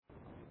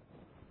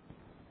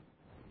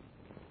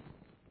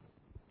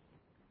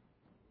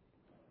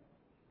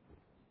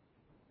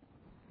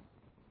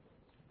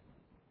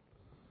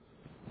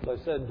I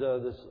said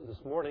this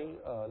morning,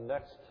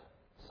 next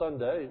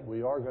Sunday,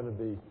 we are going to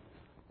be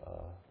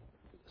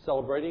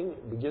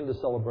begin to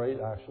celebrate,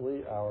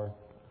 actually, our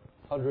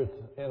 100th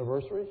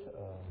anniversary.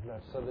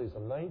 Next Sunday is the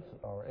 9th.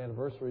 Our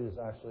anniversary is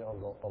actually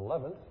on the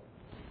 11th.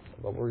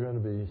 But we're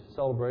going to be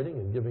celebrating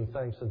and giving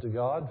thanks unto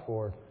God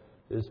for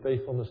His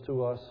faithfulness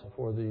to us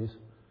for these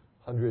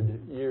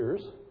 100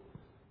 years.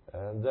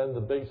 And then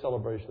the big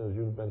celebration, as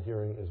you've been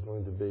hearing, is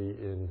going to be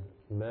in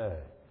May.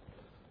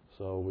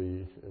 So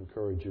we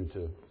encourage you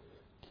to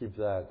keep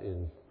that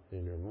in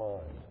your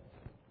mind.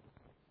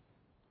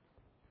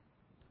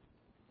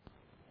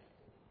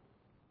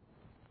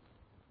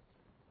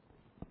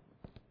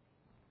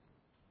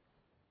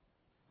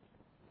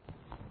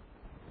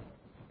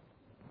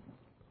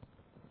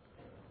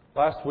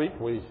 Last week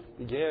we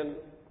began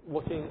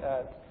looking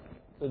at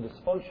the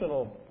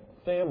dysfunctional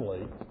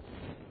family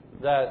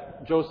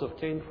that Joseph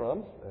came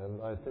from,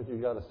 and I think you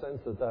got a sense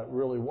that that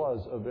really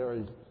was a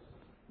very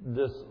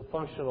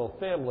dysfunctional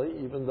family,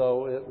 even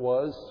though it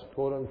was,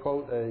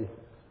 quote-unquote, a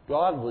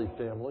godly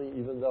family,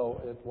 even though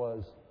it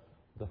was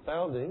the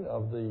founding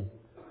of the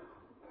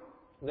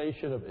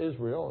nation of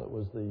Israel. It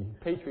was the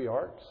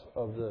patriarchs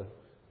of the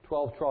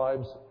 12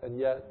 tribes, and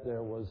yet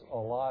there was a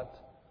lot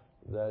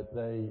that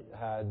they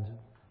had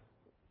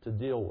to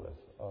deal with,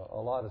 a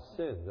lot of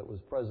sin that was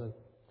present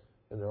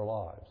in their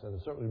lives. And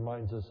it certainly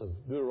reminds us of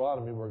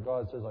Deuteronomy, where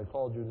God says, I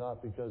called you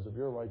not because of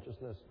your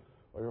righteousness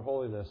or your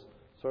holiness.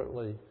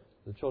 Certainly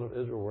the children of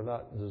Israel were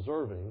not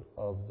deserving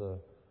of the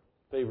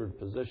favored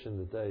position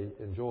that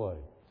they enjoyed.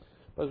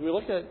 But as we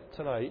look at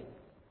tonight,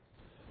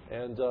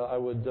 and I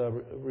would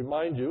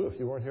remind you, if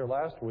you weren't here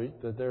last week,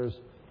 that there's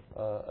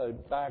a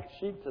back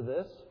sheet to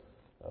this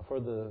for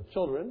the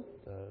children.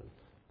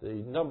 The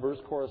numbers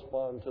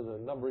correspond to the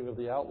numbering of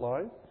the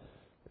outline.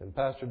 And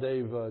Pastor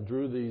Dave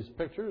drew these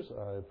pictures.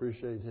 I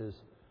appreciate his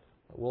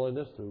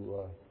willingness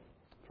to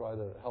try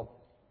to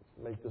help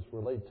make this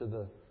relate to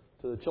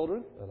the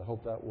children, and I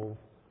hope that will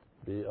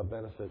be a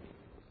benefit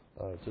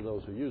to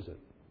those who use it.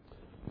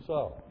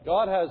 So,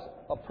 God has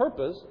a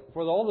purpose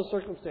for all the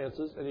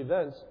circumstances and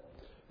events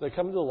that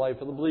come into the life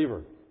of the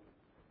believer.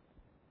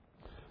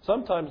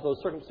 Sometimes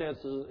those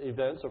circumstances and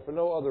events are for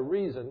no other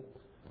reason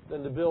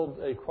than to build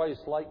a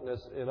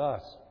Christ-likeness in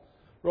us.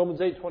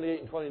 Romans 8:28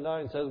 and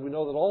 29 says, we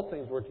know that all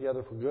things work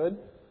together for good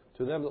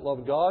to them that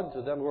love God,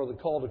 to them who are the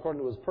called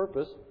according to His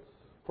purpose.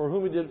 For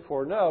whom He did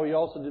foreknow, He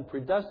also did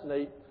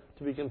predestinate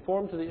to be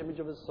conformed to the image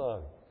of His Son.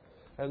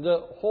 And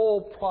the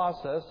whole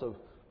process of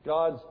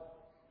God's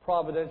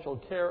providential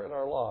care in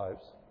our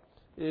lives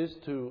is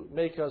to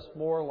make us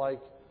more like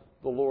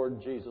the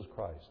Lord Jesus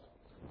Christ.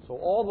 So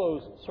all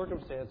those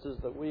circumstances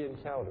that we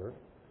encounter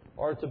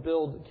are to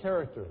build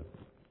character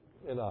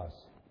in us.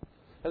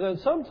 And then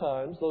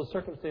sometimes those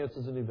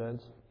circumstances and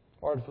events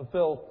are to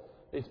fulfill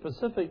a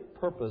specific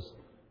purpose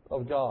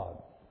of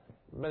God.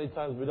 Many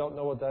times we don't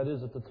know what that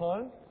is at the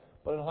time,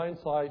 but in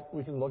hindsight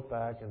we can look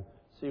back and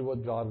see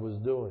what God was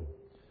doing.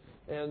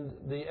 And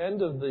the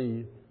end of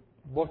the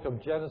book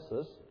of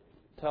Genesis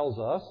tells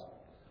us,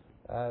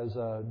 as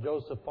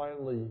Joseph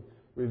finally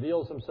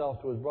reveals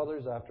himself to his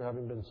brothers after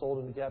having been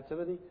sold into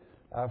captivity,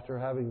 after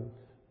having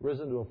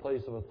risen to a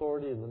place of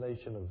authority in the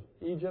nation of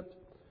Egypt,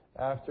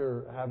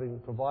 after having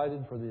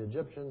provided for the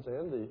Egyptians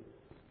and the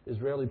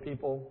Israeli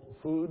people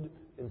food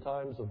in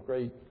times of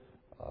great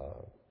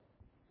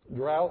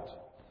drought,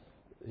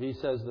 he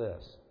says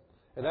this,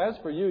 and as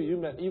for you, you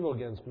meant evil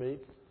against me,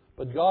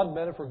 but God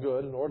meant it for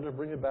good in order to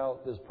bring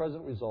about this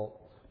present result,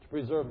 to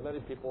preserve many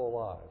people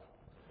alive.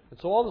 And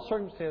so all the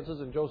circumstances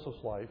in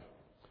Joseph's life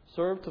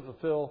served to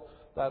fulfill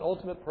that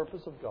ultimate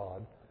purpose of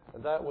God,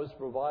 and that was to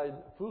provide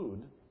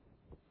food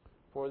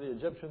for the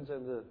Egyptians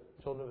and the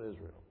children of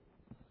Israel.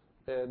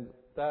 And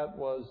that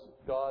was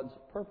God's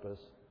purpose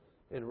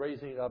in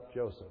raising up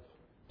Joseph,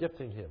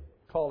 gifting him,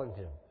 calling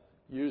him,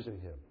 using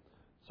him.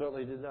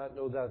 Certainly did not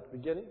know that at the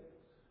beginning,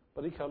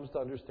 but he comes to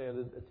understand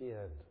it at the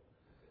end.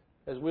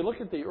 As we look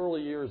at the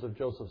early years of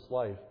Joseph's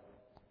life,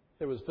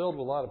 it was filled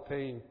with a lot of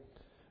pain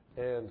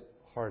and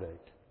heartache.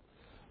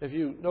 If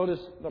you notice,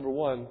 number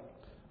one,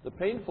 the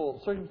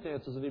painful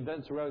circumstances and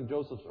events surrounding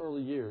Joseph's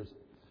early years,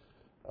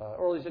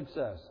 early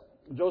success.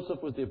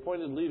 Joseph was the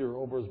appointed leader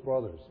over his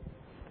brothers.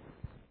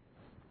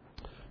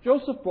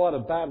 Joseph brought a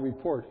bad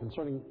report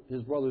concerning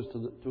his brothers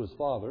to his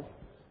father.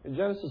 In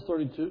Genesis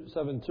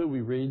 37:2 we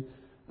read,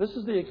 this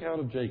is the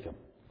account of Jacob.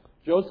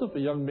 Joseph, a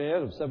young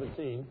man of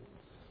 17,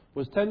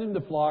 was tending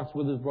the flocks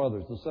with his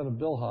brothers, the son of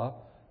Bilhah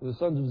and the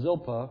sons of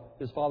Zilpah,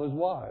 his father's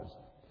wives.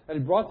 And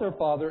he brought their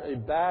father a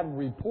bad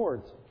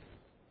report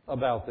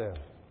about them.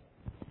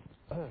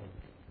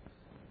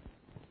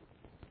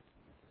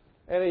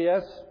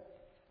 NAS,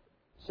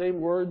 same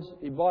words,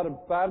 he brought a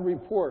bad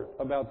report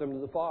about them to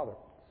the father.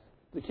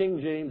 The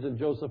King James and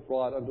Joseph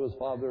brought unto his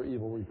father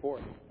evil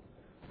report.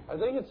 I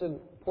think it's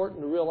important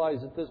to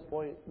realize at this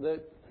point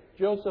that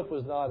Joseph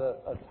was not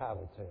a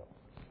tattletale.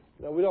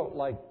 Now, we don't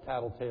like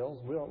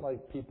tattletales. We don't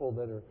like people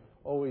that are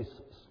always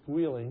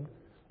squealing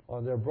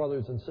on their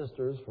brothers and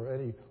sisters for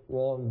any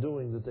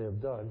wrongdoing that they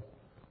have done.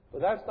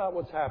 But that's not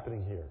what's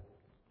happening here.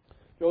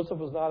 Joseph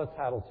was not a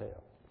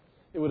tattletale.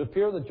 It would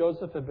appear that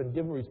Joseph had been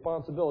given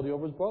responsibility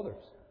over his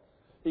brothers.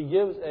 He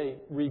gives a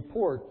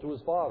report to his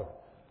father.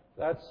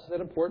 That's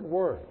an important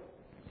word.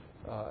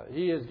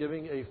 He is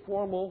giving a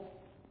formal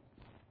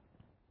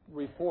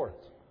report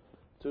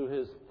to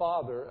his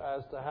father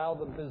as to how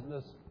the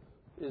business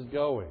is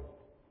going.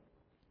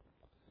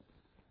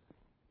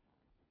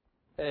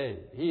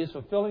 He is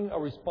fulfilling a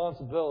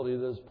responsibility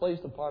that is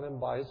placed upon him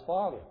by his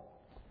father.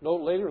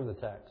 Note later in the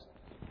text.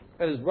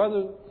 And his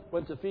brethren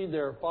went to feed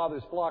their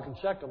father's flock in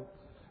Shechem.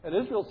 And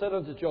Israel said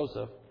unto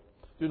Joseph,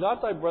 Do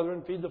not thy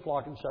brethren feed the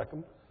flock in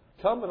Shechem?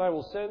 Come, and I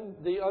will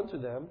send thee unto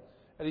them.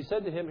 And he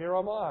said to him, Here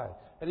am I.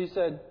 And he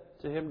said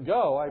to him,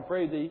 Go, I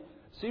pray thee,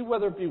 see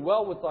whether it be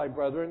well with thy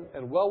brethren,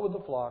 and well with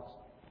the flocks,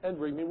 and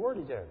bring me word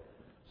again.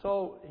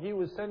 So he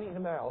was sending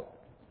him out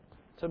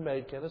to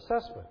make an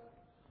assessment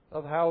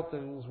of how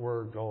things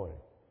were going.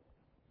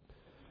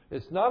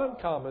 It's not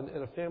uncommon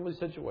in a family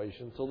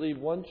situation to leave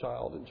one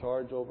child in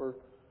charge over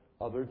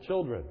other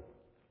children.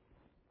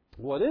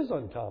 What is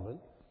uncommon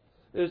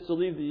is to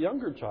leave the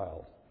younger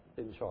child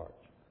in charge.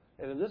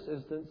 And in this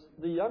instance,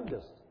 the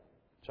youngest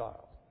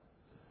child.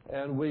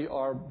 And we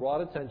are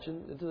brought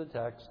attention into the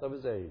text of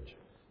his age.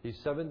 He's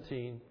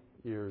 17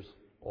 years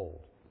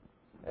old.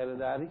 And in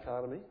that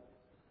economy,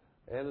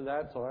 and in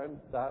that time,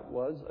 that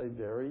was a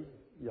very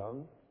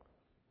young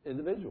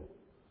individual.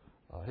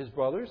 His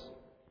brothers,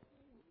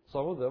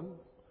 some of them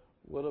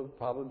would have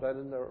probably been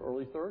in their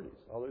early 30s,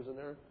 others in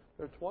their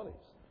 20s.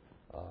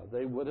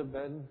 They would have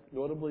been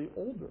notably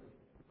older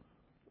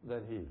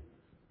than he,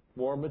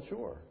 more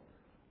mature.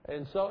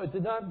 And so it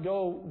did not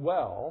go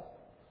well.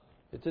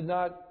 It did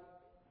not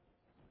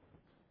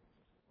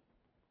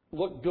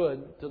look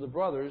good to the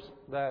brothers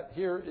that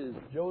here is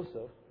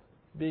Joseph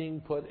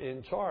being put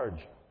in charge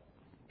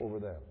over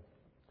them.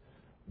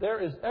 There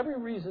is every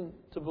reason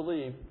to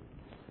believe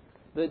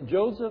that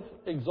Joseph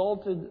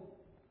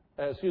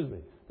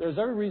there's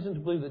every reason to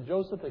believe that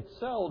Joseph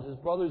excelled his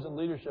brothers in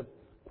leadership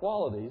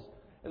qualities,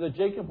 and that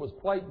Jacob was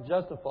quite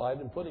justified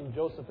in putting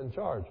Joseph in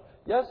charge.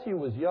 Yes, he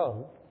was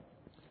young,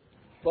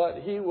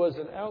 but he was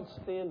an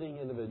outstanding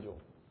individual.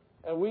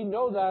 And we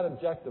know that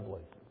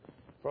objectively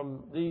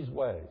from these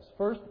ways.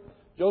 First,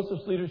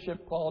 Joseph's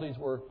leadership qualities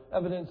were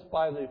evidenced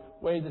by the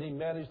way that he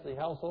managed the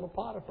household of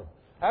Potiphar.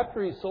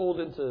 After he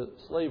sold into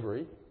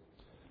slavery,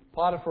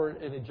 Potiphar,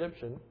 an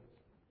Egyptian,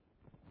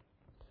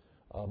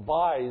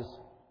 buys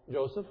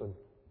Joseph and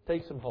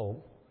takes him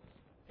home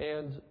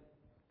and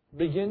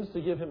begins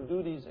to give him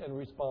duties and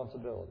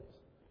responsibilities.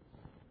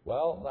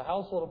 Well, the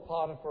household of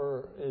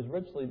Potiphar is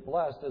richly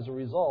blessed as a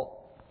result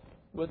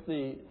with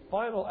the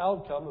final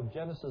outcome of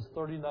Genesis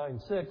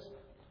 39:6.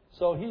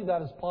 So he,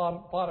 that is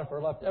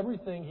Potiphar, left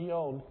everything he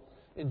owned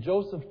in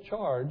Joseph's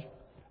charge,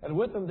 and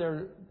with him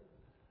there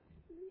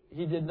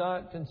he did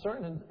not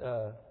concern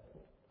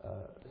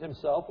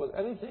himself with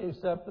anything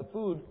except the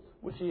food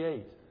which he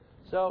ate.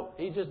 So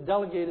he just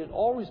delegated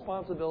all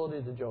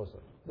responsibility to Joseph.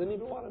 Didn't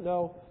even want to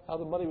know how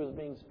the money was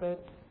being spent.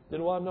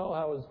 Didn't want to know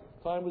how his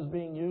time was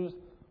being used.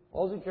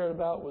 All he cared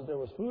about was there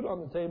was food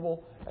on the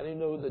table, and he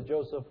knew that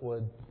Joseph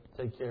would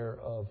take care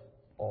of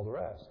all the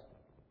rest.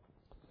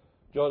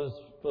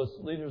 Joseph's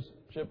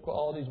leadership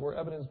qualities were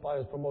evidenced by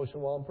his promotion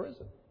while in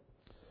prison.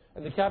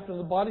 And the captain of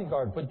the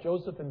bodyguard put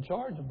Joseph in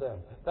charge of them.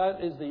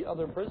 That is the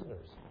other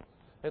prisoners.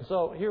 And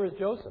so here is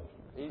Joseph.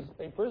 He's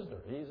a prisoner.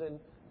 He's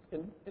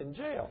in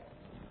jail.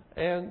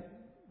 And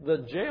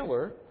the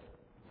jailer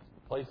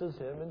places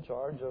him in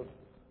charge of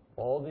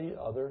all the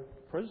other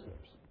prisoners.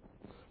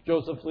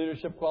 Joseph's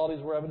leadership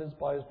qualities were evidenced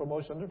by his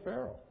promotion under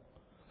Pharaoh.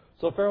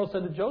 So Pharaoh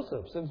said to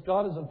Joseph, Since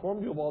God has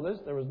informed you of all this,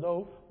 there is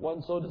no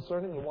one so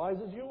discerning and wise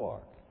as you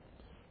are.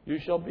 You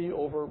shall be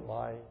over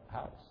my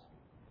house.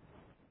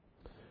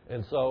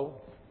 And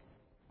so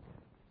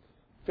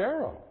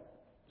Pharaoh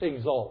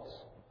exalts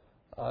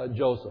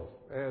Joseph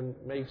and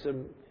makes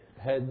him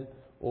head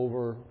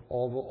over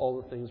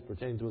all the things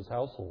pertaining to his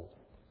household.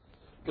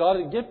 God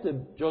had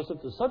gifted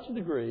Joseph to such a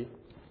degree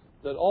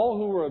that all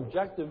who were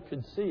objective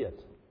could see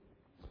it.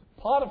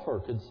 Potiphar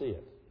could see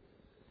it.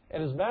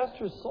 And his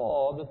master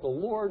saw that the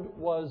Lord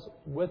was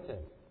with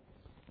him.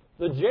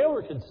 The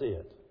jailer could see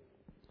it.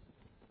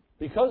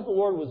 Because the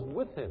Lord was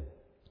with him,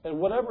 and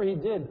whatever he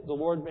did, the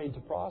Lord made to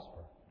prosper.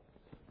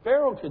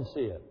 Pharaoh could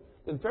see it.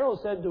 Then Pharaoh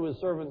said to his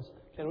servants,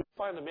 Can we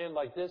find a man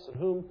like this in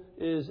whom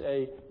is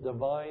a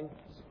divine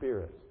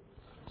spirit?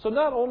 So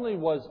not only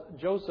was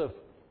Joseph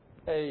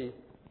a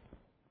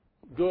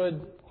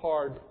good,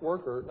 hard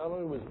worker, not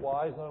only was he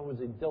wise, not only was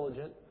he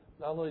diligent,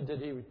 not only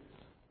did he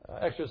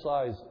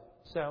exercise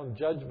sound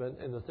judgment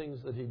in the things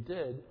that he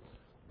did,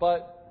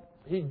 but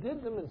he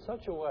did them in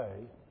such a way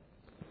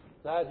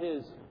that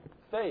his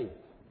faith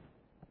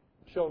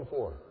shone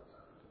forth,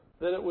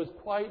 that it was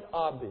quite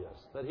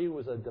obvious that he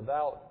was a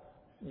devout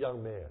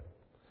young man.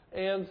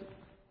 And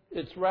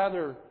it's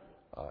rather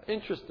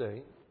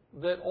interesting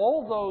that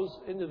all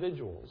those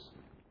individuals,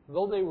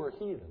 though they were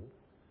heathen,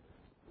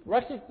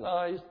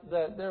 recognized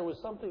that there was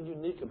something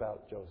unique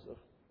about Joseph,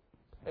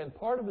 and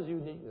part of his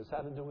uniqueness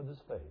had to do with his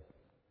faith.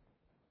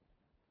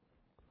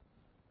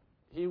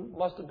 he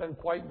must have been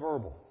quite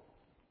verbal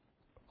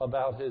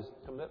about his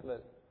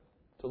commitment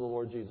to the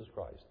Lord Jesus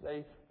Christ.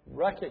 They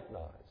recognized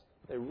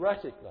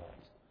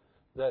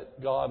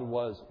that God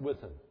was with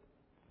him.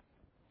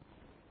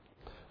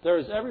 There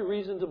is every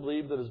reason to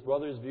believe that his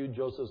brothers viewed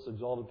Joseph's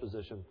exalted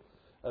position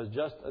as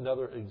just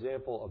another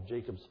example of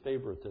Jacob's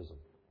favoritism.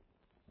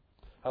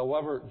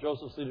 However,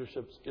 Joseph's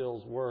leadership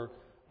skills were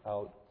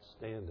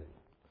outstanding.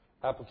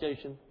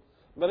 Application.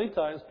 Many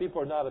times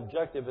people are not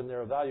objective in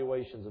their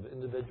evaluations of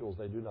individuals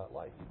they do not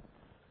like.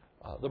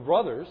 The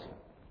brothers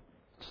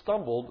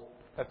stumbled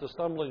at the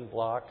stumbling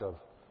block of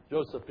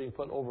Joseph being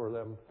put over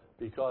them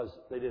because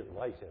they didn't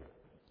like him.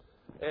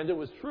 And it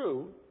was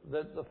true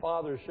that the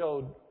father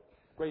showed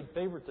great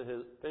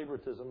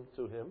favoritism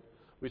to him.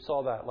 We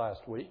saw that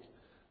last week.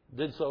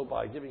 Did so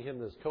by giving him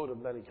this coat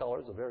of many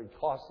colors, a very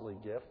costly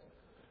gift.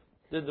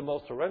 Did the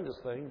most horrendous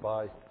thing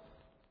by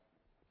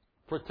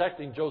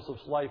protecting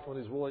Joseph's life when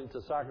he's willing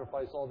to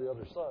sacrifice all the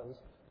other sons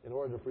in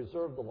order to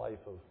preserve the life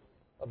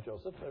of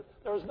Joseph.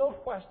 There was no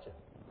question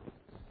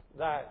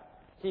that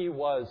he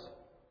was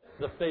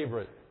the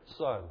favorite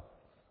son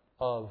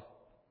of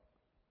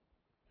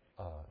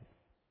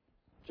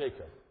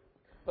Jacob.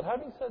 But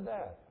having said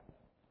that,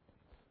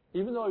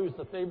 even though he was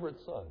the favorite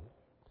son,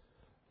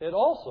 it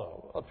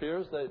also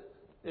appears that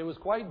it was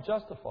quite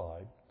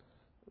justified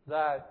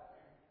that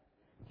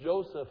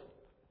Joseph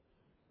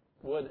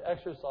would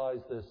exercise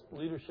this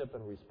leadership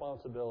and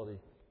responsibility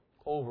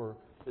over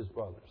his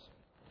brothers.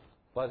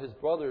 But his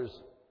brothers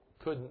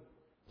couldn't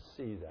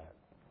see that.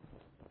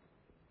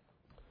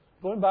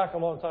 Going back a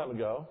long time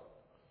ago,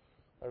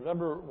 I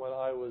remember when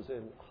I was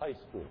in high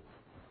school,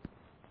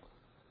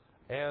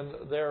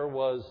 and there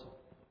was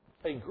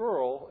a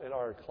girl in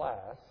our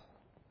class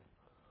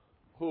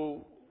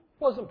who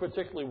wasn't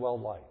particularly well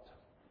liked.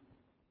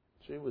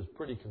 She was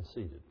pretty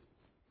conceited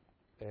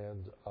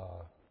and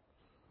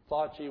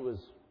thought she was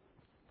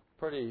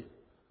pretty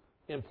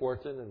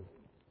important and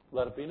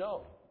let it be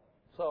known.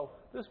 So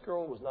this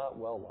girl was not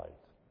well liked.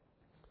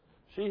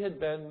 She had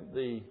been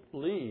the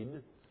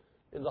lead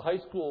in the high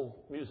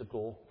school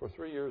musical for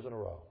 3 years in a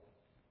row.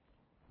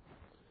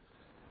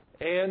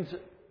 And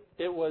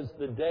it was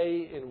the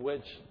day in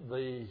which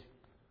the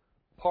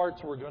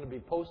parts were going to be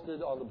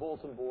posted on the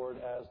bulletin board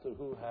as to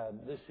who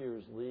had this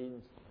year's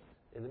leads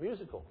in the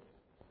musical.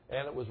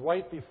 And it was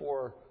right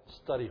before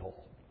study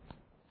hall.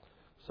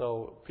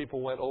 So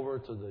people went over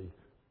to the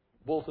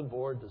bulletin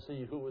board to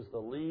see who was the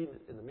lead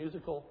in the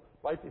musical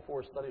right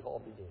before study hall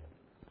began.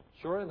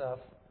 Sure enough,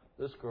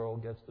 this girl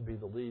gets to be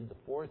the lead the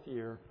 4th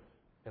year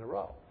in a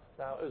row.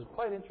 Now, it was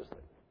quite interesting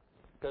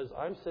because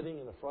I'm sitting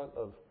in the front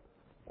of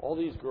all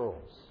these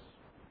girls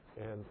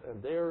and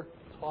they're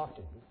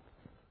talking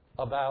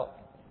about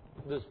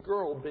this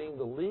girl being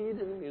the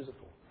lead in the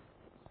musical.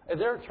 And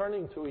they're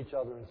turning to each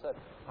other and said,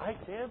 I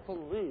can't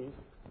believe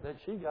that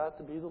she got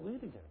to be the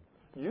lead again.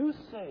 You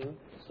sing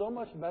so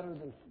much better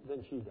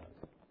than she does.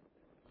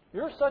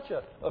 You're such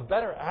a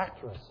better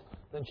actress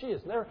than she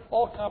is. And they're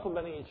all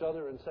complimenting each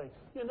other and saying,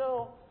 you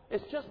know,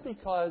 it's just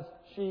because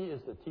she is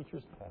the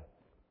teacher's pet.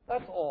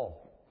 That's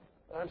all.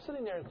 And I'm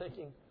sitting there and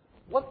thinking,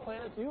 what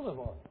planet do you live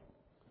on?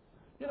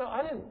 You know,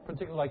 I didn't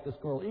particularly like this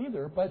girl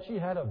either, but she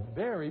had a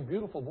very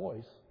beautiful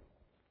voice.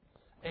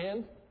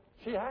 And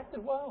she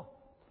acted well.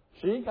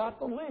 She got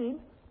the lead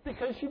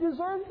because she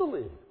deserved the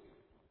lead.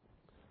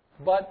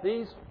 But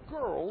these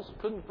girls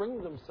couldn't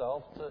bring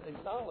themselves to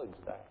acknowledge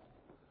that.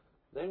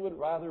 They would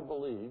rather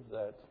believe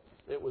that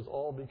it was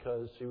all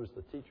because she was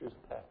the teacher's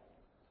pet,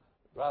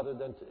 rather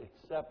than to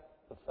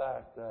accept the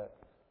fact that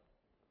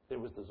it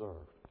was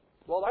deserved.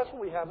 Well, that's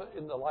what we have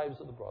in the lives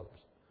of the brothers.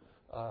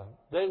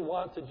 They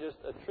want to just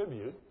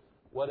attribute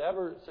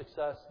whatever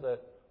success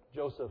that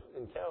Joseph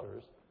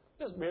encounters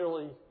as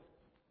merely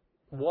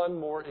one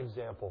more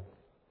example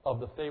of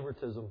the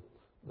favoritism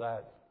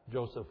that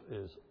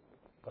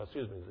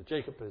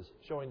Jacob is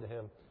showing to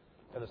him,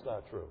 and it's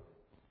not true.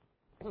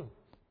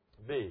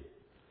 B.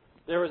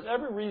 There is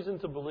every reason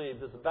to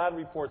believe that the bad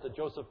report that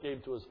Joseph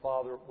gave to his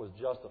father was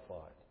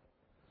justified.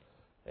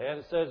 And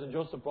it says, and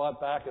Joseph brought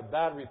back a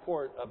bad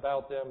report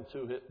about them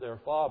to their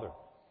father.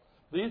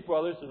 These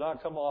brothers do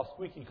not come off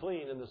squeaky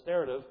clean in this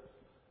narrative.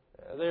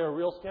 They are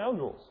real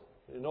scoundrels.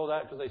 You know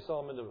that because they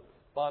sell them into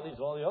bondage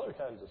and all the other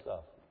kinds of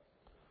stuff.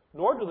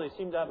 Nor do they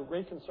seem to have a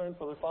great concern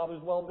for their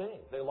father's well-being.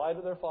 They lie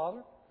to their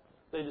father.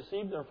 They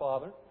deceive their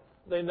father.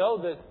 They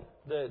know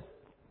that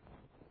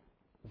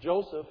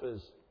Joseph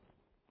is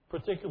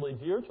particularly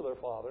dear to their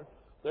father.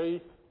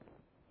 They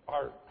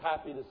are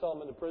happy to sell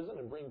him into prison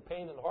and bring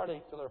pain and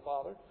heartache to their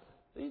father.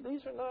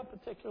 These are not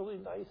particularly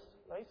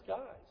nice guys.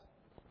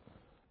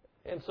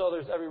 And so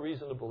there's every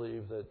reason to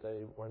believe that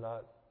they were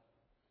not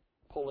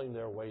pulling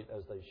their weight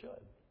as they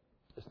should.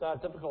 It's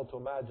not difficult to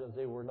imagine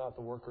they were not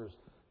the workers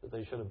that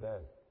they should have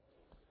been.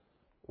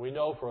 We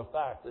know for a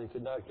fact they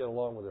could not get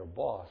along with their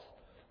boss.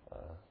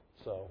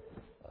 So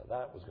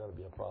that was going to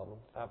be a problem.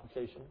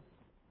 Application.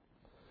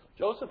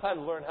 Joseph had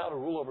to learn how to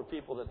rule over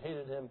people that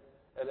hated him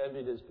and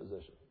envied his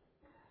position.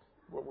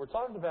 We're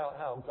talking about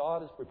how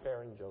God is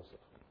preparing Joseph.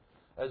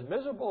 As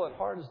miserable and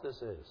hard as this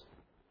is,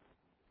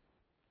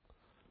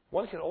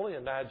 One can only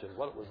imagine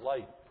what it was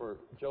like for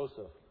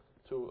Joseph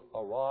to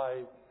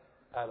arrive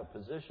at a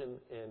position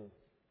in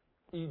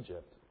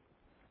Egypt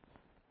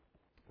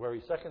where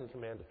he's second in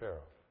command to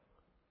Pharaoh.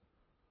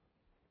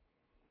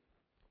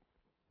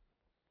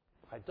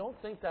 I don't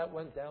think that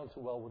went down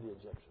too well with the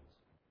Egyptians.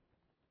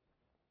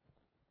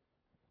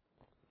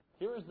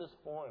 Here is this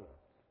foreigner.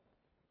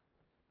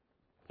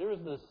 Here is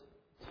this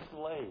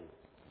slave.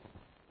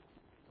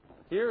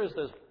 Here is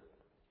this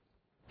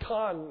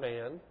con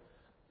man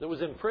that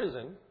was in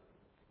prison,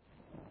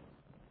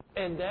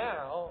 and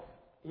now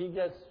he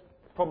gets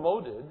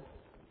promoted,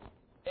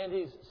 and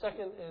he's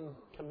second in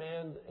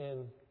command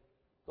in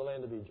the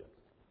land of Egypt.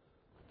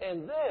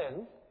 And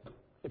then,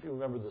 if you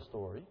remember the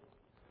story,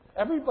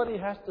 everybody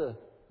has to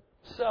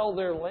sell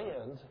their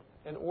land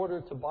in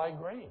order to buy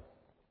grain.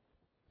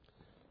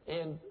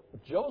 And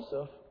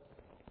Joseph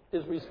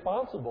is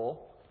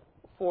responsible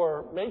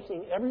for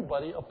making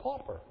everybody a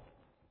pauper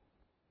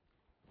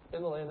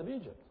in the land of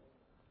Egypt.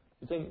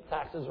 You think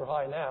taxes are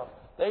high now.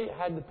 They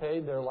had to pay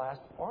their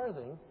last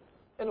farthing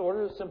in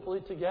order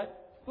simply to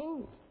get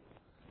food.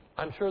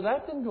 I'm sure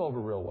that didn't go over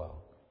real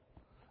well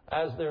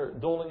as they're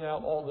doling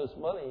out all this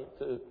money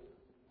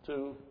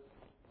to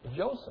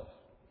Joseph.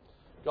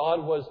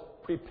 God was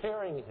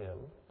preparing him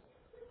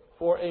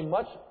for a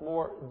much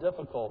more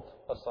difficult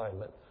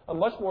assignment, a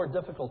much more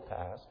difficult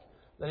task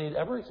than he'd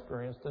ever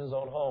experienced in his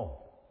own home.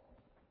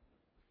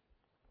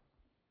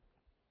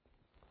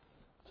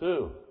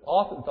 2,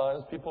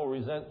 oftentimes people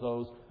resent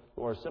those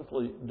who are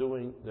simply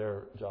doing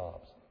their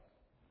jobs.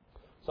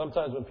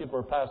 Sometimes when people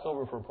are passed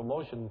over for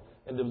promotion,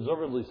 and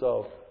deservedly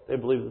so, they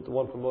believe that the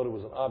one promoted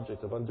was an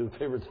object of undue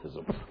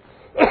favoritism.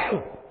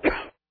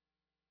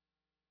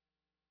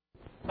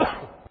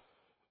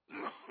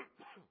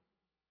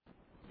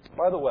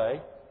 By the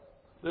way,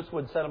 this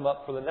would set him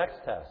up for the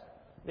next test.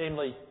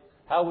 Namely,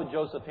 how would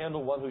Joseph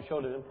handle one who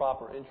showed an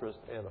improper interest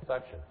and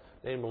affection?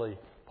 Namely,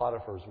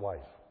 Potiphar's wife.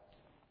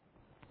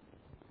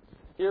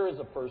 Here is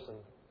a person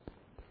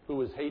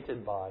who is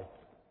hated by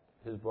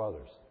his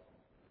brothers,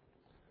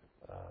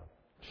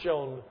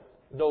 shown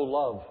no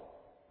love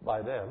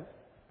by them,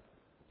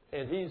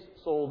 and he's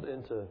sold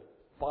into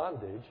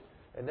bondage,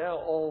 and now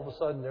all of a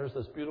sudden there's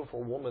this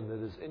beautiful woman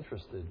that is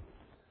interested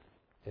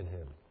in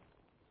him.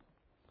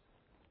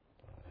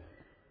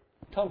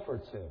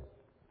 Comforts him,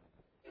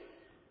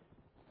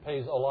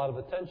 pays a lot of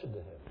attention to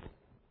him,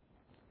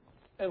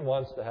 and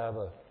wants to have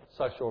a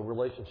sexual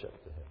relationship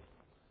to him.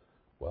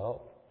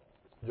 Well,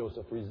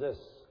 Joseph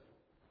resists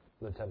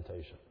the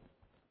temptation.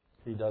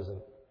 He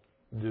doesn't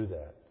do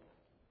that.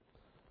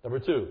 Number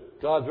 2,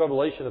 God's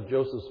revelation of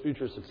Joseph's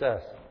future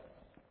success.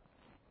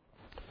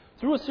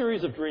 Through a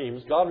series of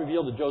dreams, God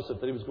revealed to Joseph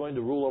that he was going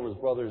to rule over his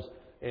brothers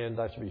and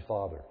that should be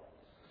father.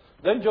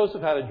 Then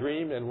Joseph had a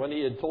dream, and when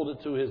he had told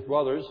it to his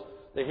brothers,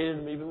 they hated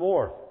him even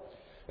more.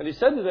 And he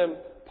said to them,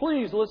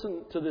 "Please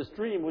listen to this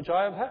dream which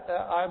I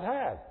have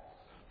had.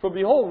 For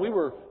behold, we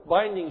were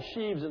binding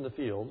sheaves in the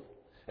field,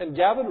 and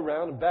gathered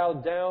around and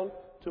bowed down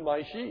to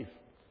my sheaf.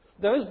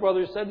 Then his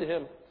brothers said to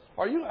him,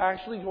 'Are you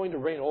actually going to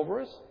reign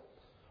over us?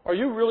 Are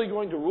you really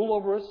going to rule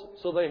over us?'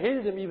 So they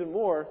hated him even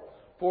more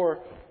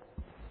for,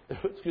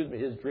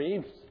 his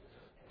dreams."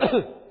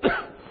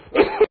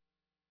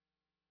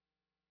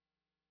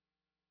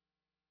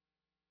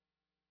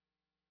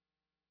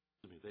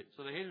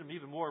 So they hated him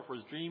even more for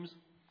his dreams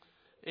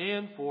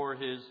and for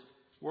his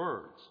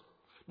words.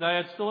 Now he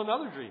had still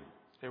another dream,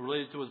 and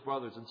related to his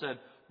brothers, and said,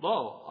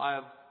 "Lo, I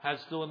have had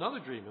still another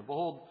dream, and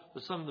behold,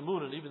 the sun and the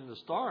moon and even the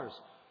stars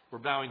were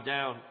bowing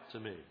down to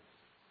me."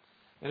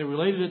 And he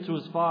related it to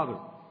his father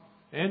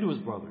and to his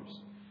brothers.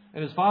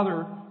 And his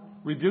father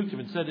rebuked him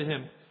and said to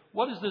him,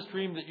 "What is this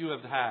dream that you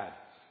have had?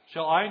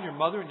 Shall I and your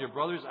mother and your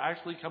brothers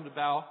actually come to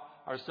bow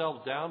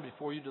ourselves down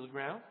before you to the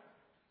ground?"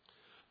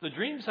 The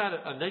dreams had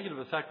a negative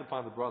effect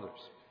upon the brothers.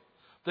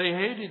 They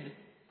hated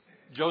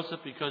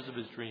Joseph because of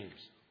his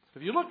dreams.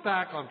 If you look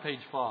back on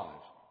page 5,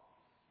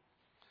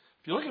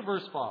 if you look at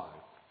verse 5,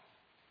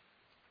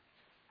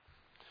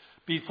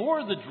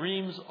 before the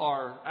dreams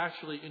are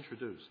actually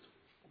introduced,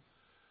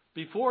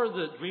 before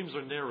the dreams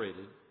are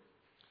narrated,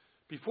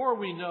 before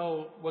we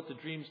know what the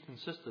dreams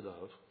consisted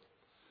of,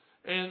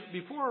 and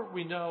before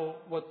we know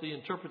what the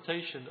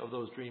interpretation of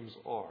those dreams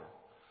are,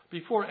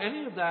 before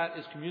any of that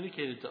is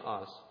communicated to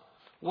us,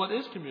 what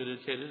is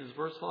communicated is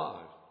verse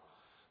 5.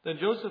 Then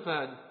Joseph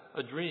had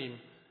a dream,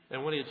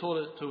 and when he had told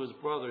it to his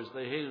brothers,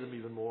 they hated him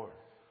even more.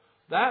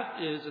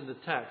 That is, in the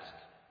text,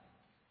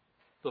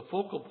 the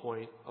focal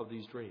point of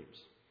these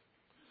dreams.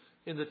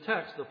 In the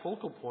text, the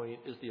focal point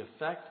is the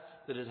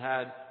effect that it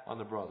had on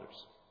the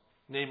brothers.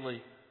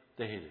 Namely,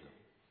 they hated him.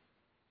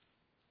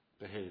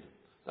 They hated him.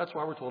 That's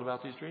why we're told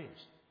about these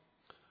dreams.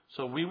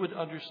 So we would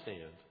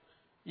understand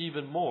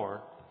even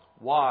more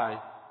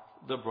why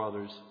the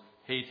brothers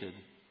hated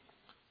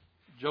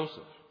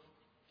Joseph.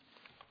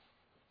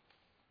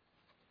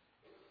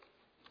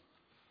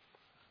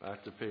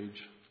 Back to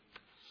page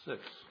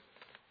 6.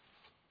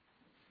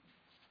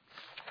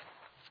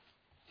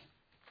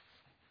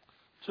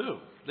 Two,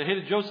 they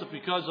hated Joseph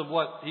because of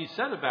what he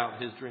said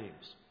about his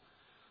dreams.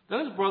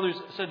 Then his brothers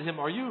said to him,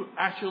 "Are you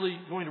actually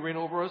going to reign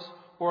over us,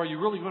 or are you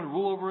really going to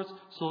rule over us?"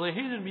 So they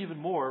hated him even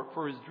more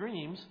for his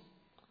dreams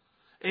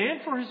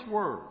and for his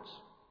words.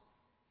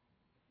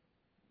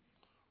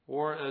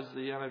 Or, as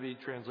the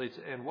NIV translates,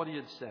 and what he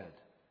had said.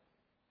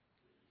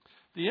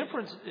 The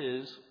inference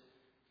is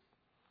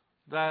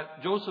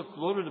that Joseph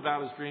gloated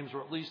about his dreams,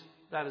 or at least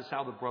that is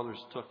how the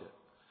brothers took it.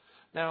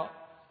 Now,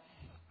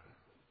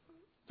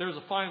 there's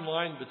a fine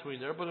line between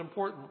there, but an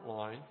important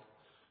line,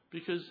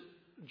 because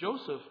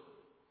Joseph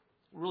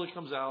really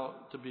comes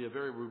out to be a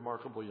very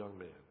remarkable young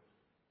man.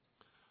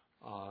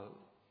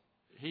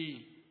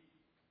 He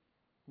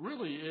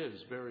really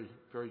is very,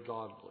 very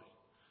godly.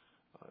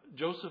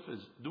 Joseph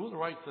is doing the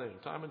right thing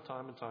time and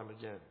time and time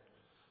again.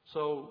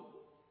 So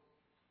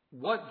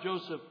what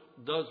Joseph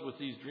does with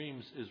these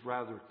dreams is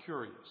rather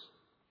curious.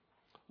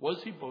 Was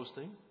he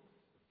boasting?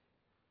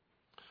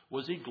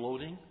 Was he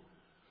gloating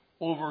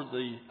over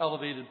the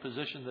elevated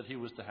position that he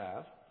was to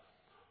have?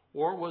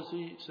 Or was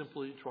he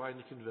simply trying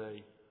to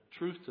convey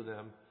truth to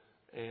them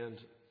and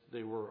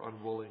they were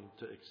unwilling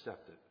to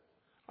accept it?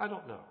 I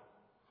don't know.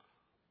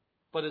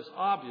 But it's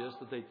obvious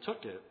that they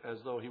took it as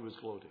though he was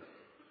gloating.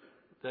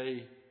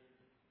 They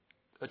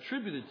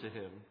attributed to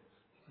him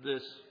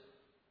this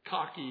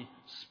cocky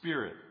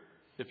spirit,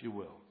 if you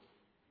will.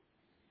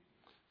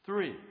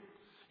 3,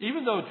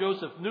 even though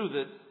Joseph knew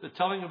that the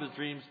telling of his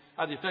dreams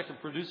had the effect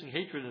of producing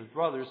hatred in his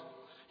brothers,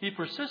 he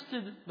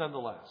persisted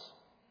nonetheless.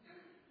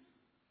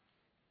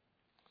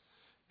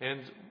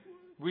 And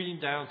reading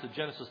down to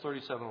Genesis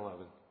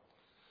 37:11,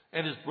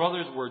 and his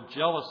brothers were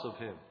jealous of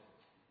him,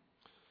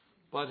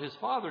 but his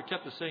father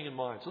kept the saying in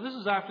mind. So this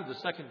is after the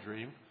second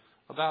dream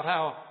about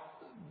how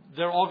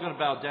they're all going to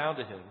bow down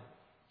to him.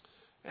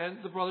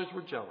 And the brothers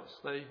were jealous.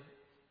 They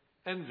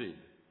envied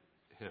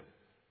him.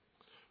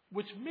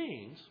 Which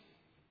means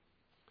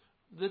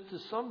that to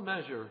some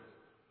measure,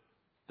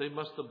 they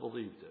must have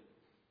believed it.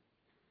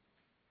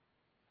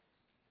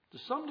 To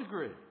some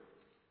degree,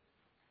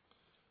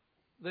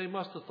 they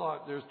must have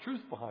thought there's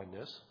truth behind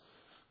this,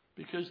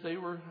 because they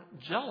were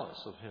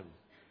jealous of him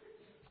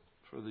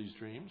for these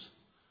dreams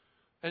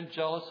and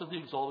jealous of the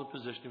exalted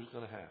position he was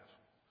going to have.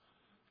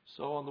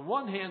 So on the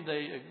one hand,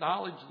 they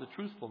acknowledge the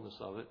truthfulness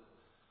of it,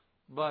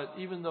 but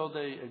even though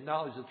they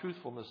acknowledge the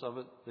truthfulness of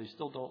it, they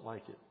still don't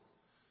like it,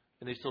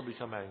 and they still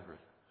become angry.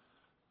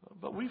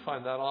 But we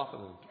find that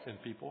often in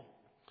people,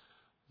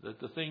 that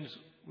the things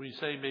we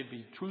say may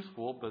be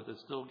truthful, but it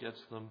still gets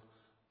them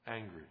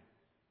angry.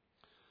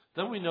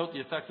 Then we note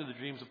the effect of the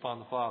dreams upon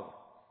the father.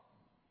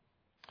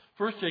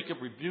 First, Jacob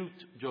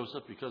rebuked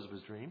Joseph because of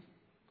his dream.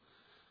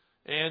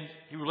 And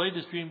he relayed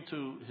his dream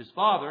to his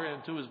father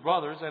and to his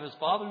brothers, and his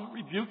father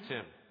rebuked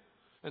him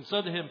and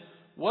said to him,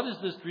 "What is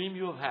this dream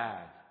you have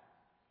had?"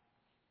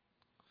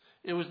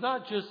 It was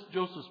not just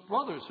Joseph's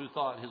brothers who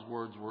thought his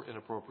words were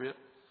inappropriate,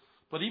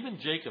 but even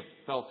Jacob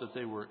felt that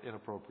they were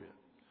inappropriate.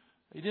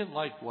 He didn't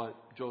like what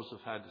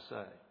Joseph had to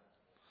say.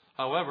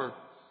 However,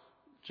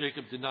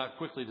 Jacob did not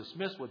quickly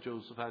dismiss what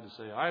Joseph had to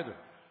say either.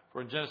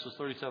 For in Genesis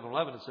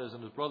 37:11 it says,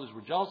 "And his brothers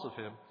were jealous of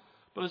him,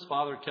 but his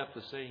father kept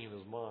the saying in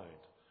his mind."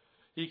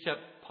 He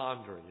kept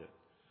pondering it,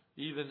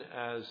 even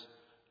as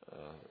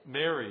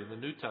Mary in the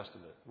New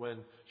Testament,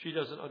 when she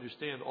doesn't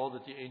understand all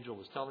that the angel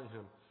is telling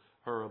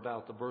her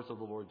about the birth of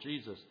the Lord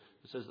Jesus,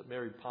 it says that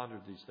Mary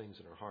pondered these things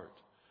in her heart.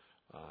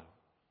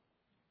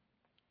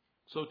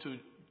 So too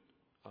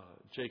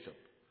Jacob.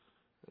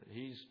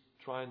 He's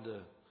trying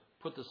to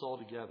put this all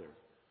together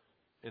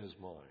in his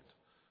mind.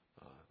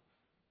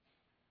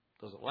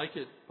 Doesn't like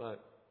it,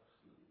 but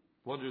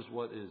wonders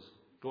what is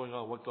going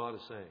on, what God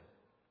is saying.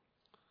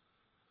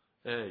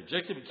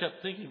 Jacob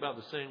kept thinking about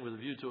the saying with a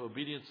view to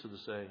obedience to the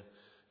saying.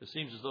 It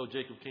seems as though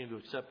Jacob came to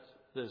accept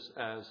this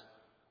as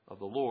of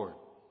the Lord.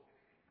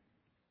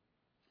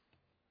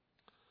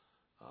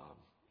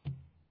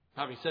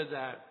 Having said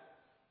that,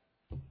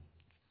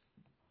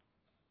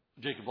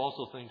 Jacob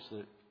also thinks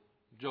that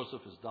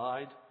Joseph has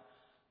died.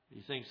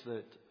 He thinks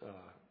that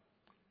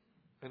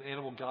an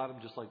animal got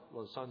him, just like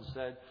the son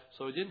said.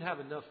 So he didn't have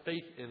enough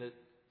faith in it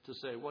to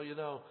say,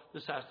 well,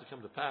 this has to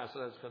come to pass. It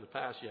hasn't come to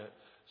pass yet.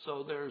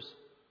 So there's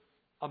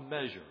a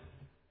measure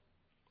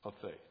of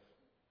faith,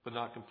 but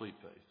not complete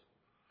faith.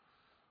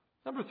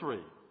 Number 3,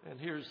 and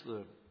here's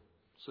the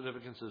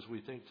significance as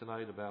we think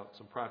tonight about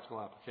some practical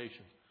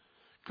application.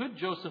 Could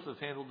Joseph have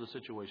handled the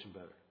situation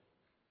better?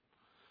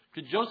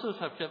 Could Joseph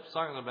have kept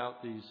silent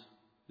about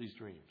these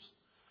dreams?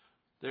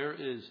 There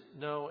is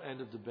no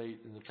end of debate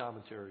in the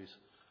commentaries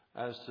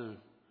as to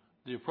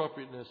the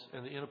appropriateness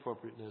and the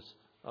inappropriateness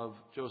of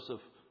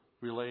Joseph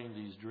relaying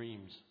these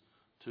dreams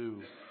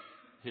to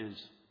his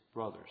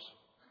brothers.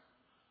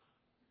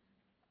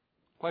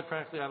 Quite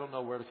frankly, I don't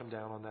know where to come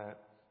down on that.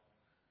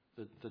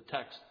 The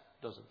text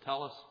doesn't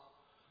tell us,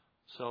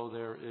 so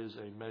there is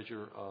a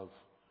measure of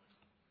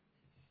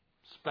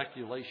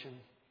speculation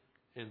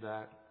in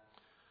that.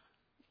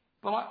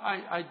 But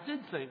I did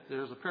think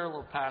there's a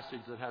parallel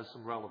passage that has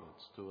some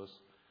relevance to us,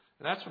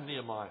 and that's from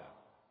Nehemiah.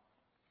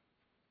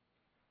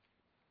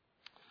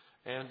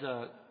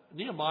 And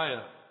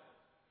Nehemiah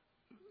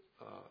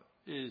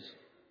is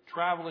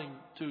traveling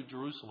to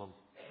Jerusalem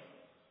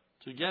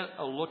to get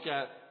a look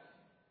at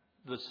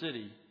the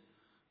city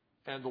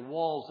and the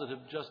walls that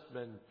have just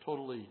been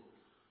totally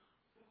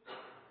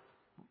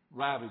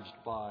ravaged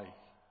by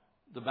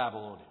the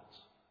Babylonians.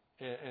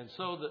 And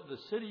so the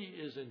city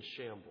is in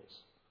shambles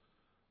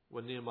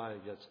when Nehemiah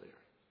gets there.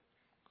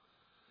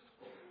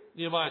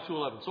 Nehemiah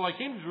 2:11. So I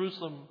came to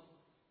Jerusalem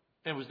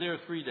and was there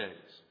 3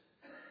 days.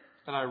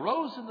 And I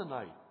rose in the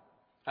night.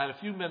 I had a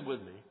few men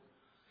with me.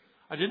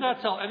 I did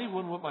not tell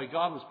anyone what my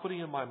God was putting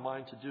in my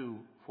mind to do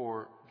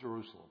for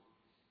Jerusalem.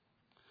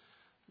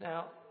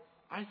 Now,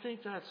 I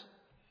think that's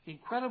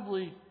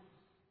incredibly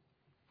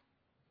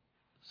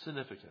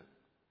significant.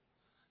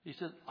 He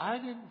said, I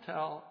didn't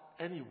tell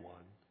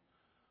anyone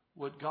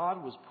what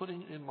God was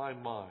putting in my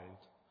mind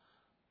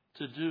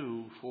to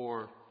do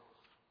for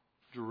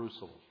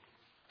Jerusalem.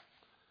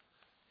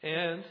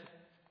 And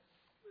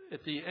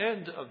at the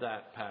end of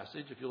that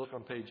passage, if you look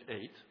on page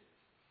 8,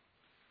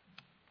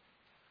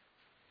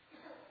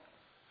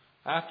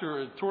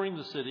 after touring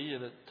the city,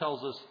 and it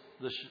tells us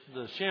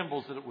the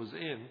shambles that it was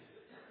in,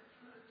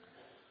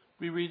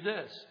 we read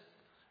this.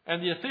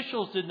 And the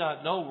officials did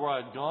not know where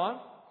I had gone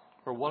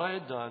or what I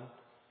had done,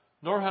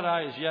 nor had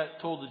I as yet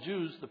told the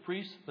Jews, the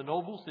priests, the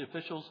nobles, the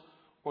officials,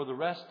 or the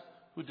rest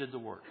who did the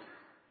work.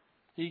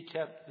 He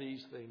kept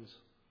these things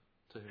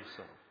to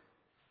himself.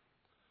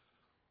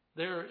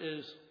 There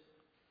is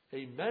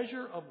a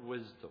measure of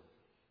wisdom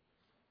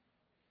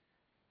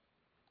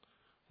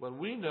when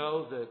we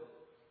know that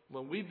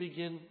when we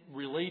begin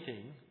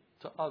relating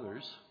to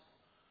others,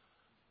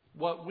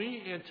 what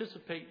we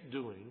anticipate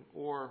doing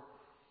or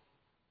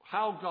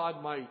how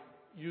God might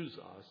use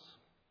us,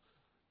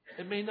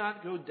 it may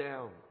not go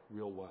down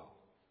real well.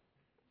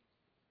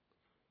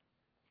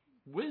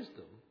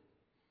 Wisdom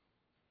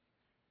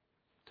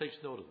takes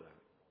note of that.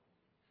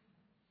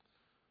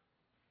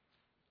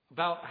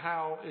 About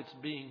how it's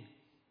being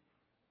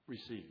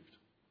received.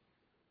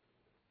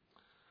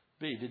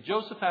 B, did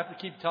Joseph have to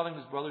keep telling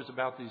his brothers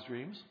about these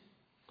dreams?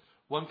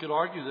 One could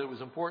argue that it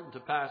was important to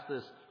pass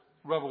this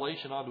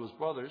revelation on to his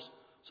brothers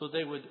so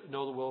they would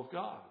know the will of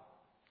God.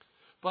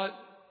 But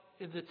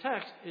in the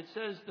text, it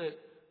says that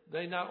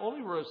they not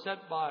only were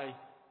upset by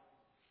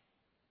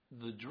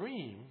the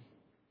dream,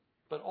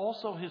 but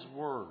also his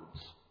words.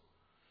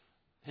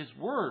 His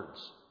words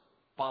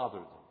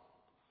bothered them.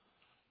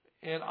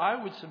 And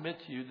I would submit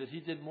to you that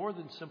he did more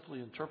than simply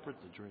interpret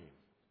the dream.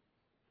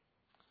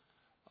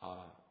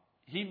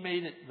 He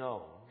made it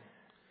known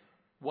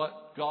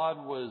what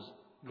God was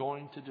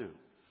going to do.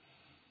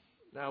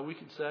 Now, we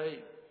could say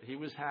he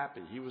was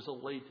happy, he was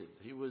elated,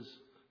 he was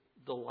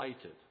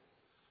delighted.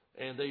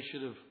 And they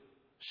should have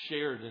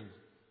shared in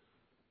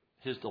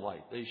his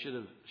delight. They should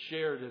have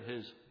shared in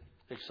his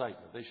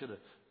excitement. They should have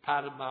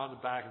patted him on the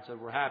back and said,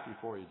 we're happy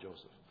for you,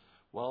 Joseph.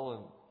 Well, in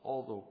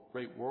all the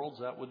great worlds,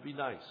 that would be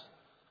nice.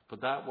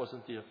 But that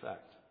wasn't the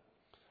effect.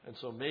 And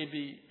so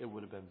maybe it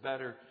would have been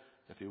better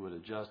if he would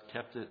have just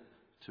kept it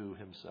to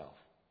himself.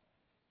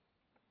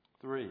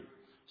 3,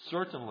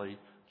 certainly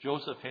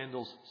Joseph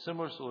handles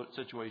similar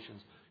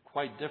situations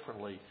quite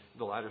differently in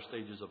the latter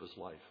stages of his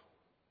life.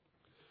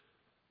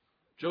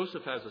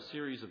 Joseph has a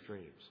series of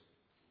dreams.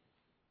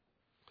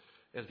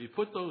 And if you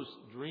put those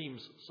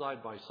dreams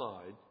side by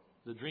side,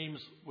 the dreams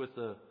with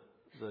the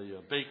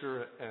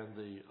baker and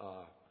the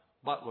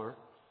butler,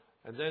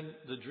 and then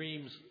the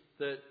dreams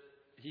that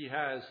he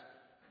has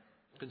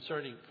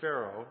concerning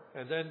Pharaoh,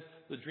 and then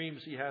the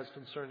dreams he has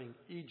concerning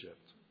Egypt.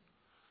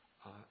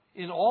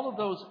 In all of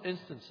those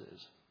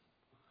instances,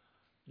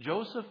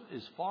 Joseph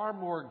is far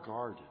more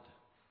guarded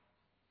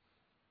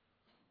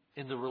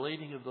in the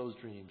relating of those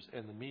dreams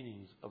and the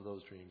meanings of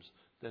those dreams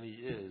than he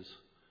is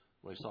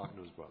when he's talking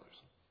to his brothers.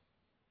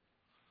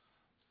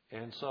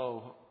 And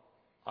so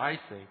I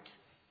think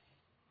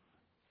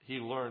he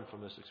learned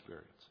from this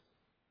experience.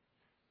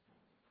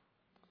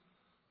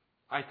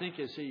 I think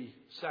as he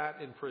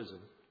sat in prison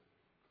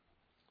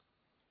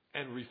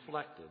and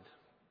reflected,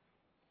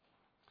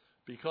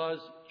 because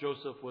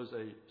Joseph was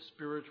a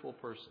spiritual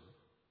person,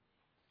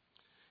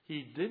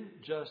 he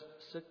didn't just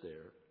sit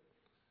there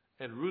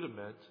and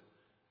rudiment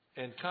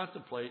and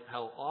contemplate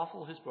how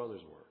awful his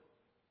brothers were,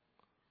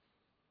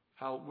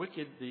 how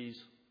wicked these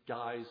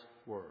guys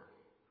were.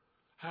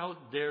 How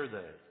dare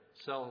they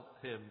sell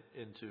him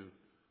into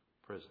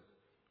prison?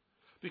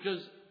 Because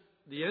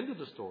the end of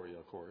the story,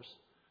 of course,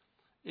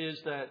 is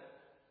that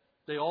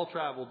they all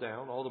traveled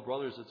down, all the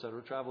brothers,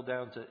 etc., traveled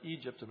down to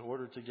Egypt in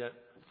order to get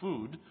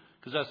food,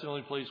 because that's the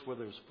only place where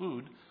there's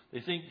food.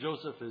 They think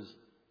Joseph is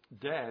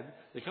dead.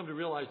 They come to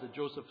realize that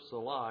Joseph is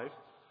alive.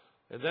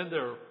 And then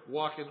they're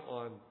walking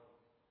on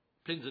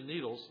pins and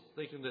needles,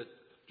 thinking that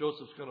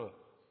Joseph's going to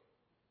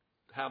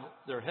have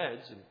their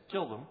heads and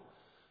kill them.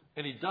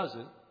 And he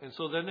doesn't. And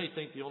so then they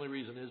think the only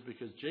reason is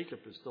because Jacob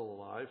is still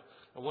alive.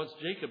 And once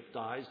Jacob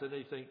dies, then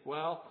they think,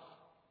 well,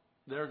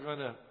 they're going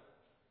to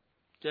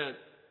get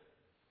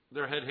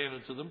their head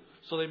handed to them.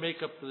 So they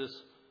make up this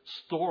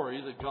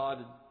story that God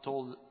had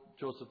told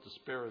Joseph to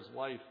spare his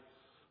life,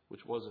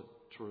 which wasn't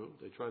true.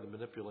 They tried to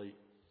manipulate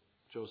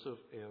Joseph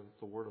and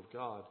the Word of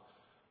God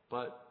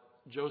But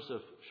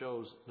Joseph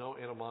shows no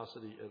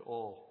animosity at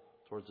all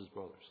towards his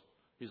brothers.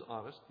 He's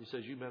honest. He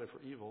says, you meant it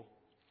for evil,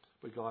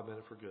 but God meant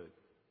it for good.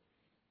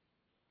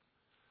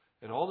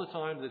 And all the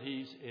time that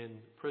he's in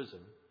prison,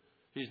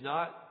 he's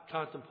not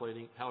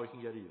contemplating how he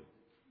can get even.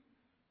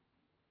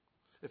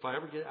 If I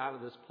ever get out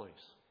of this place,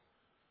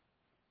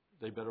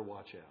 they better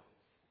watch out.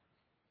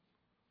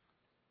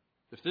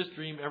 If this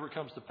dream ever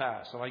comes to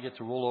pass and I get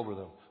to roll over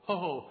them,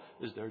 oh,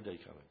 is their day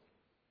coming?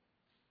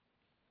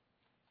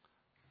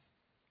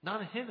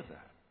 Not a hint of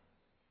that.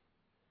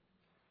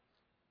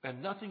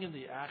 And nothing in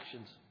the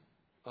actions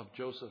of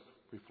Joseph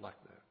reflect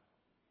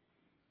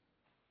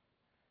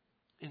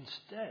that.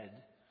 Instead,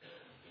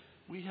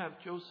 we have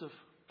Joseph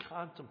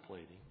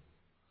contemplating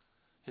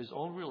his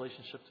own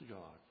relationship to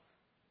God.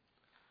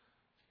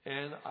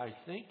 And I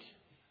think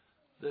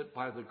that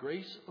by the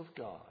grace of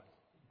God,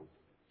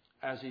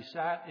 as he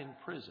sat in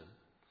prison,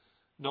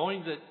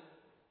 knowing that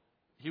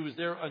he was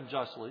there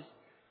unjustly,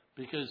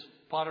 because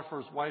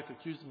Potiphar's wife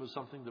accused him of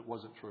something that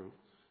wasn't true.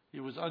 He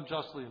was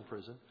unjustly in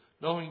prison,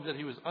 knowing that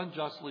he was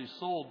unjustly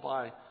sold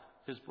by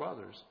his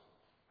brothers,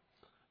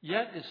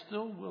 yet is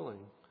still willing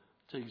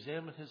to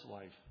examine his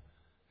life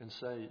and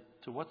say,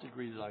 to what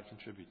degree did I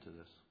contribute to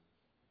this?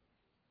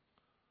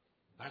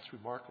 That's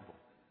remarkable.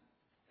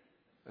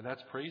 And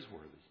that's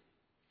praiseworthy.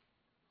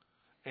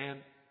 And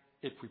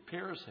it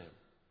prepares him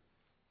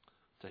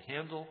to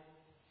handle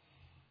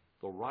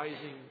the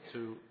rising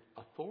to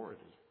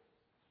authority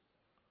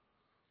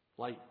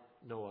like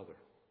no other.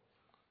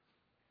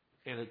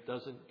 And it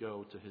doesn't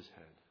go to his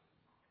head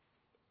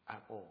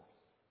at all.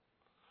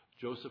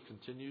 Joseph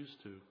continues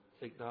to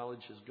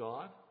acknowledge his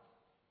God,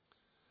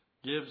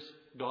 gives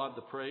God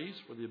the praise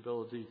for the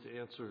ability to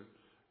answer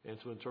and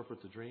to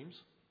interpret the dreams,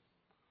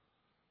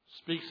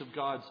 speaks of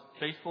God's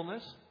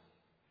faithfulness,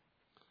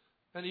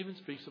 and even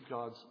speaks of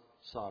God's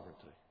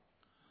sovereignty.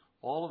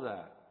 All of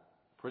that,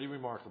 pretty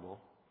remarkable,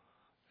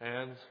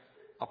 and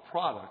a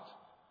product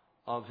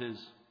of his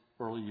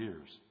early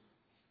years.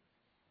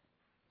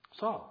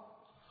 So,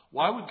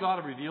 why would God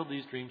have revealed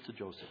these dreams to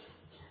Joseph?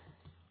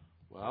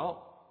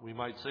 Well, we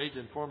might say to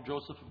inform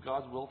Joseph of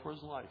God's will for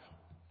his life.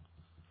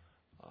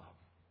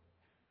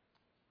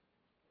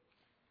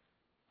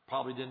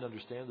 Probably didn't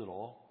understand it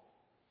all,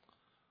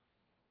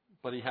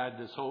 but he had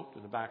this hope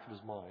in the back of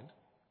his mind.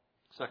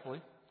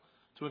 Secondly,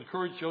 to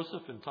encourage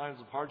Joseph in times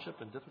of hardship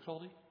and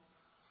difficulty.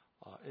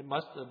 It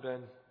must have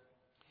been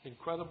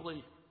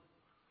incredibly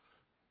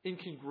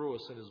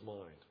incongruous in his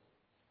mind.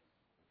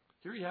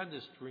 Here he had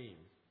this dream,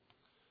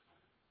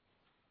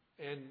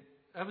 and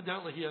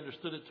evidently he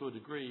understood it to a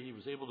degree. He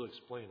was able to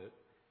explain it,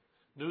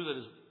 knew that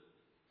his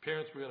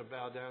parents were going to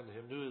bow down to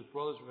him, knew his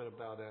brothers were going to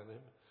bow down to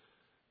him.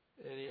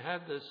 And he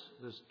had this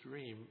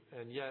dream,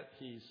 and yet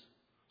he's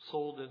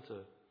sold into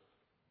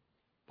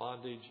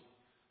bondage,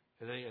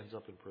 and then he ends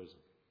up in prison.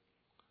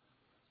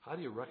 How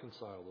do you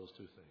reconcile those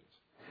two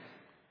things?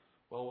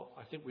 Well,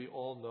 I think we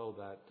all know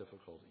that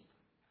difficulty.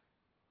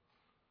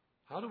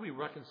 How do we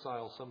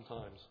reconcile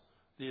sometimes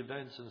the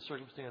events and the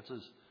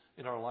circumstances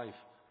in our life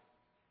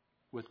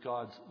with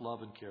God's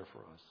love and care for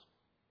us?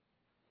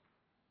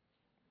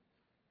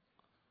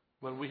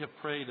 When we have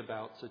prayed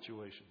about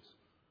situations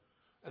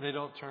and they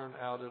don't turn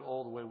out at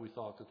all the way we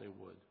thought that they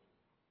would.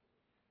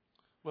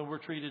 When we're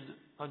treated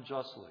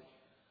unjustly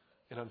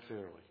and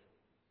unfairly.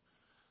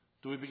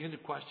 Do we begin to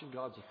question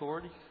God's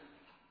authority?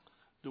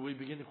 Do we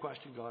begin to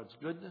question God's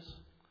goodness?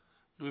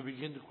 Do we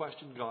begin to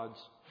question God's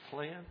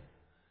plan?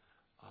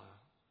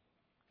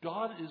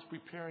 God is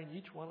preparing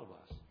each one of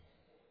us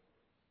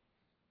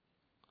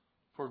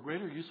for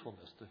greater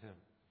usefulness to Him.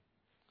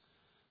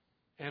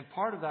 And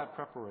part of that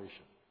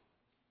preparation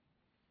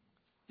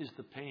is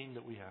the pain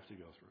that we have to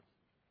go through.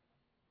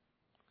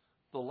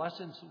 The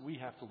lessons we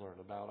have to learn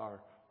about our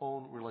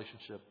own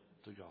relationship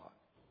to God.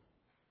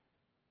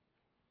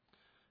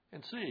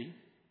 And C,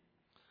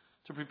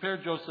 to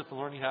prepare Joseph for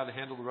learning how to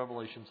handle the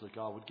revelations that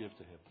God would give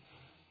to him.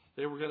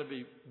 They were going to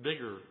be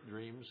bigger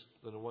dreams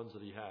than the ones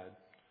that he had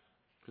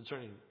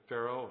concerning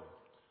Pharaoh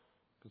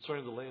and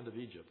concerning the land of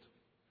Egypt.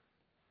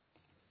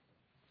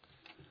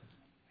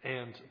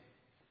 And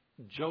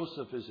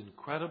Joseph is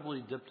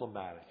incredibly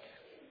diplomatic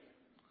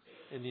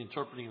in the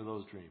interpreting of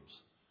those dreams.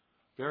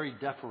 Very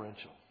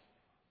deferential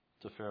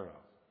to Pharaoh.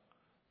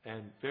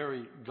 And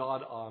very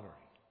God-honoring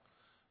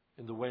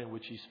in the way in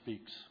which he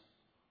speaks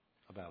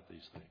about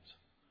these things.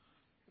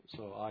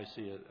 So I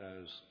see it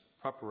as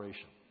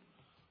preparation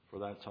for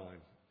that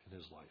time in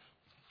his life.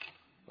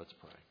 Let's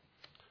pray.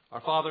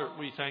 Our Father,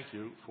 we thank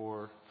you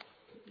for,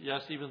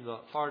 yes, even the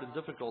hard and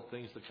difficult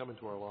things that come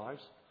into our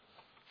lives.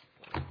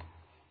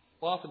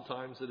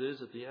 Oftentimes it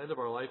is at the end of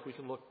our life we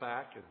can look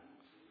back and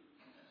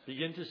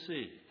begin to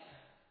see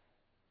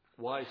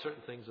why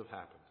certain things have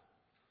happened.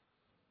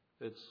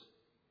 It's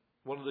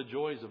one of the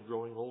joys of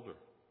growing older,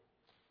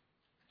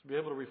 to be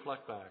able to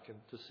reflect back and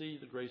to see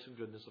the grace and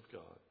goodness of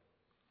God.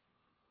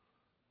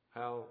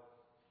 How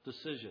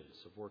decisions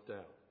have worked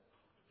out.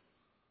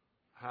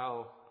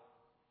 How,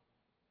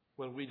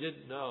 when we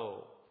didn't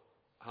know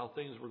how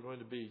things were going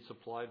to be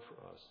supplied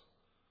for us,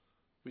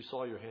 We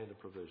saw your hand of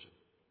provision.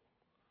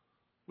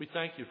 We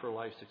thank you for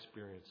life's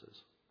experiences.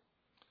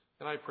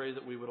 And I pray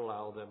that we would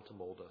allow them to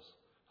mold us.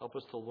 Help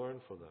us to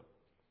learn from them.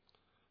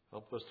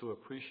 Help us to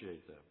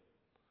appreciate them.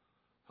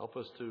 Help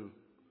us to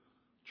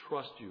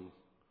trust you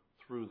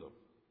through them.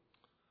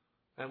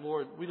 And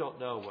Lord, we don't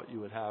know what you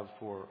would have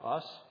for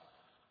us,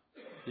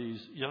 these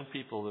young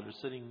people that are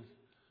sitting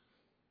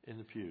in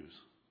the pews.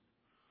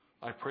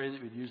 I pray that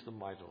you would use them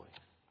mightily.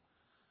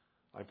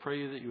 I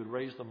pray that you would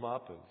raise them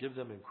up and give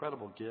them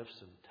incredible gifts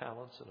and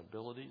talents and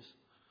abilities.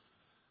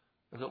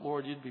 And that,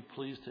 Lord, you'd be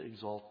pleased to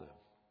exalt them.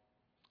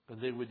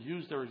 And they would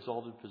use their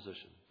exalted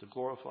position to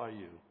glorify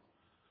you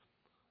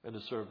and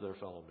to serve their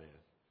fellow man.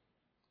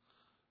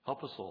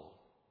 Help us all.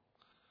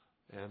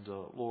 And,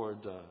 Lord,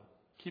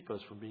 keep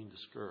us from being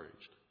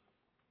discouraged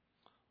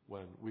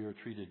when we are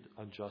treated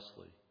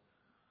unjustly,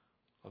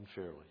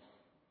 unfairly.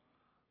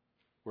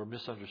 We're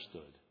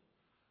misunderstood.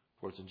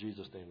 For it's in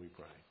Jesus' name we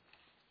pray.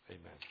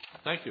 Amen.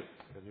 Thank you.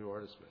 And you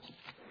are dismissed.